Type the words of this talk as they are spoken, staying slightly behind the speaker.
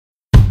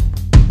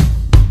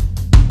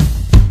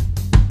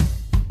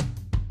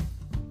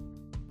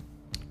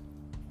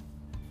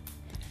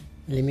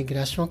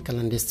L'immigration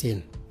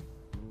clandestine.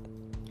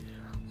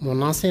 Mon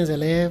ancien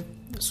élève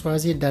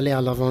choisit d'aller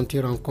à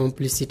l'aventure en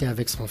complicité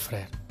avec son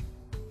frère.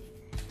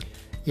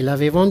 Il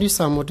avait vendu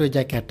sa moto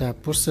diakarta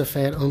pour se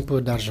faire un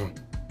peu d'argent.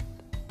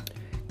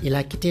 Il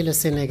a quitté le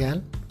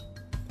Sénégal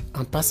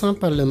en passant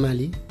par le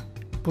Mali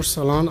pour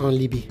se rendre en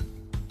Libye.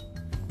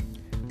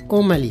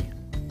 Au Mali,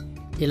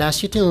 il a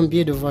acheté un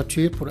billet de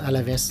voiture pour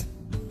Alaves.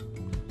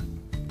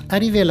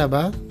 Arrivé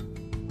là-bas,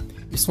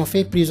 ils sont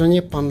faits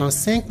prisonniers pendant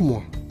 5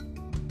 mois.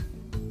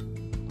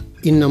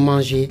 Il ne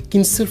mangeait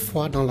qu'une seule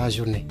fois dans la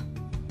journée.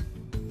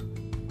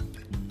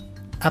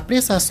 Après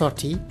sa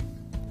sortie,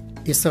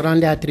 il se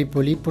rendait à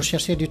Tripoli pour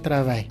chercher du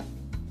travail.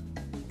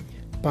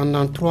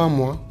 Pendant 3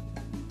 mois,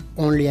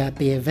 on lui a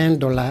payé 20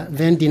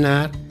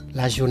 dinars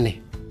la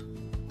journée.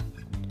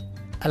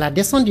 À la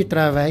descente du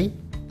travail,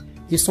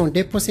 ils sont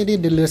dépossédés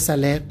de leur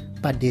salaire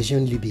par des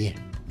jeunes Libyens.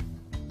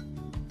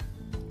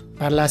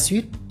 Par la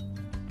suite,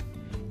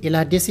 il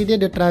a décidé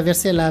de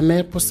traverser la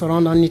mer pour se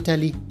rendre en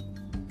Italie.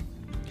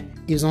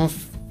 Ils ont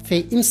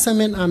fait une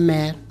semaine en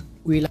mer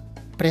où il a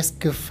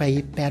presque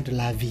failli perdre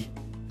la vie.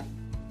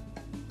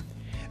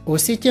 Au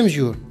 7e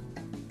jour,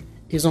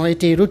 ils ont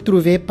été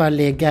retrouvés par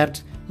les gardes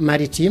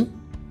maritimes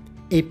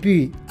et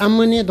puis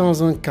amenés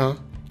dans un camp,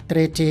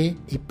 traités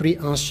et pris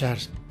en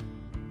charge.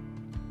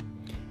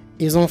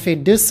 Ils ont fait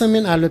 2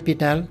 semaines à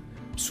l'hôpital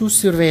sous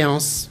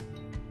surveillance.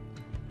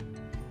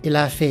 Il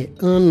a fait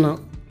 1 an,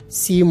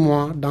 6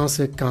 mois dans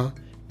ce camp,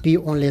 puis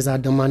on les a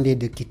demandé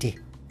de quitter.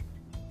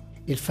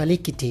 Il fallait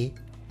quitter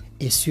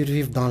et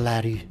survivre dans la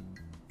rue.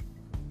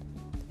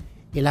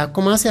 Il a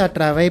commencé à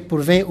travailler pour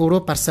 20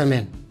 € par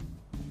semaine.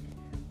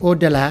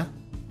 Au-delà,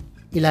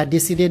 il a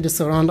décidé de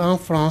se rendre en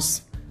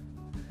France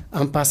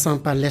en passant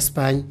par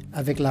l'Espagne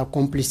avec la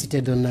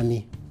complicité d'un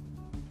ami.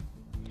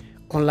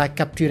 On l'a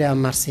capturé à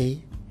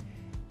Marseille.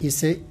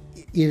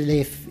 Il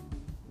est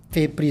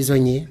fait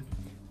prisonnier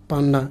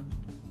pendant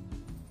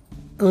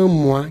 1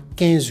 mois,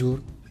 15 jours.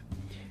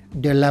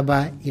 De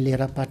là-bas, il est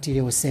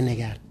rapatrié au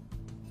Sénégal.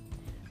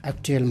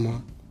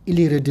 Actuellement, il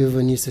est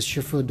redevenu ce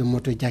chauffeur de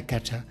moto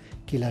diakarta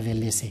qu'il avait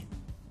laissé.